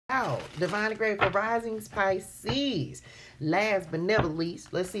out. Divine Grateful Risings, Pisces. Last but never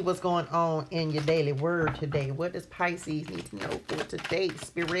least, let's see what's going on in your daily word today. What does Pisces need to know for today,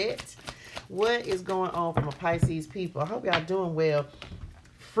 Spirit? What is going on from a Pisces people? I hope y'all doing well.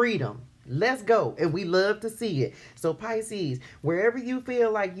 Freedom. Let's go. And we love to see it. So Pisces, wherever you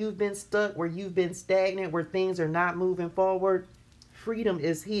feel like you've been stuck, where you've been stagnant, where things are not moving forward, freedom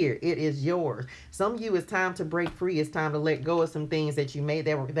is here. It is yours. Some of you, it's time to break free. It's time to let go of some things that you made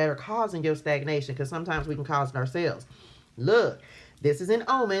that are causing your stagnation, because sometimes we can cause it ourselves. Look, this is an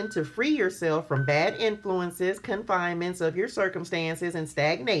omen to free yourself from bad influences, confinements of your circumstances, and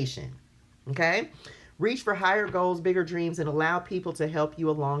stagnation. Okay? Reach for higher goals, bigger dreams, and allow people to help you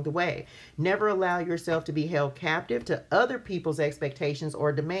along the way. Never allow yourself to be held captive to other people's expectations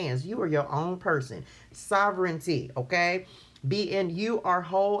or demands. You are your own person. Sovereignty, okay? You are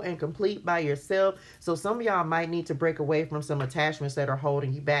whole and complete by yourself. So some of y'all might need to break away from some attachments that are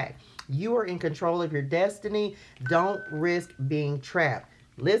holding you back. You are in control of your destiny. Don't risk being trapped.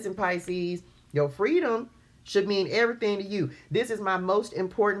 Listen, Pisces, your freedom should mean everything to you. This is my most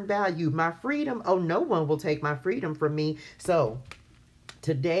important value. My freedom. Oh, no one will take my freedom from me. So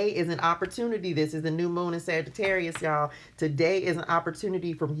today is an opportunity. This is the new moon in Sagittarius, y'all. Today is an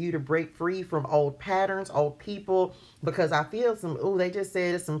opportunity for you to break free from old patterns, old people, because I feel they just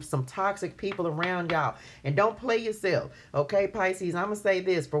said some toxic people around y'all. And don't play yourself. Okay, Pisces, I'm going to say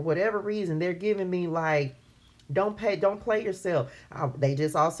this. For whatever reason, they're giving me like, don't play yourself. They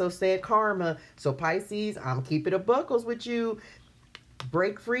just also said karma. So Pisces, I'm keeping the buckles with you.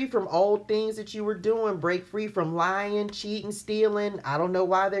 Break free from old things that you were doing. Break free from lying, cheating, stealing. I don't know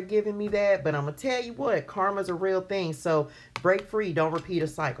why they're giving me that, but I'm going to tell you what, karma's a real thing. So break free. Don't repeat a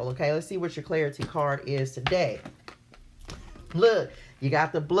cycle. Okay, let's see what your clarity card is today. Look, you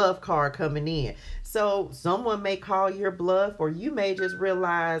got the bluff card coming in. So someone may call your bluff, or you may just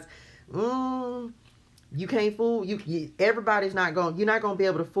realize, you can't fool everybody's not going. You're not going to be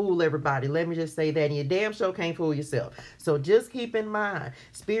able to fool everybody. Let me just say that. And you damn sure can't fool yourself. So just keep in mind,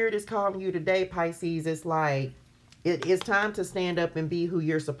 Spirit is calling you today, Pisces. It's like it's time to stand up and be who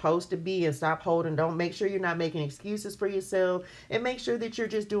you're supposed to be, and stop holding. Don't make sure you're not making excuses for yourself, and make sure that you're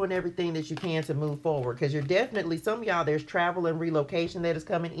just doing everything that you can to move forward. Because you're definitely, some of y'all, there's travel and relocation that is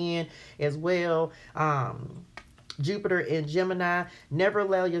coming in as well. Jupiter and Gemini. Never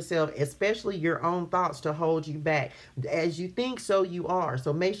allow yourself, especially your own thoughts, to hold you back. As you think, so you are.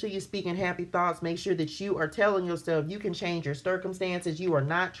 So make sure you're speaking happy thoughts. Make sure that you are telling yourself you can change your circumstances. You are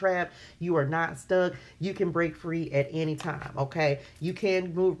not trapped. You are not stuck. You can break free at any time, okay? You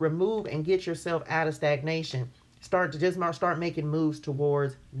can remove and get yourself out of stagnation. Start making moves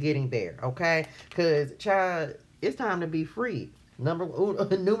towards getting there, okay? Because, child, it's time to be free.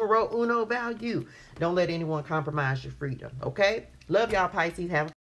 Numero uno value. Don't let anyone compromise your freedom. Okay? Love y'all, Pisces. Have a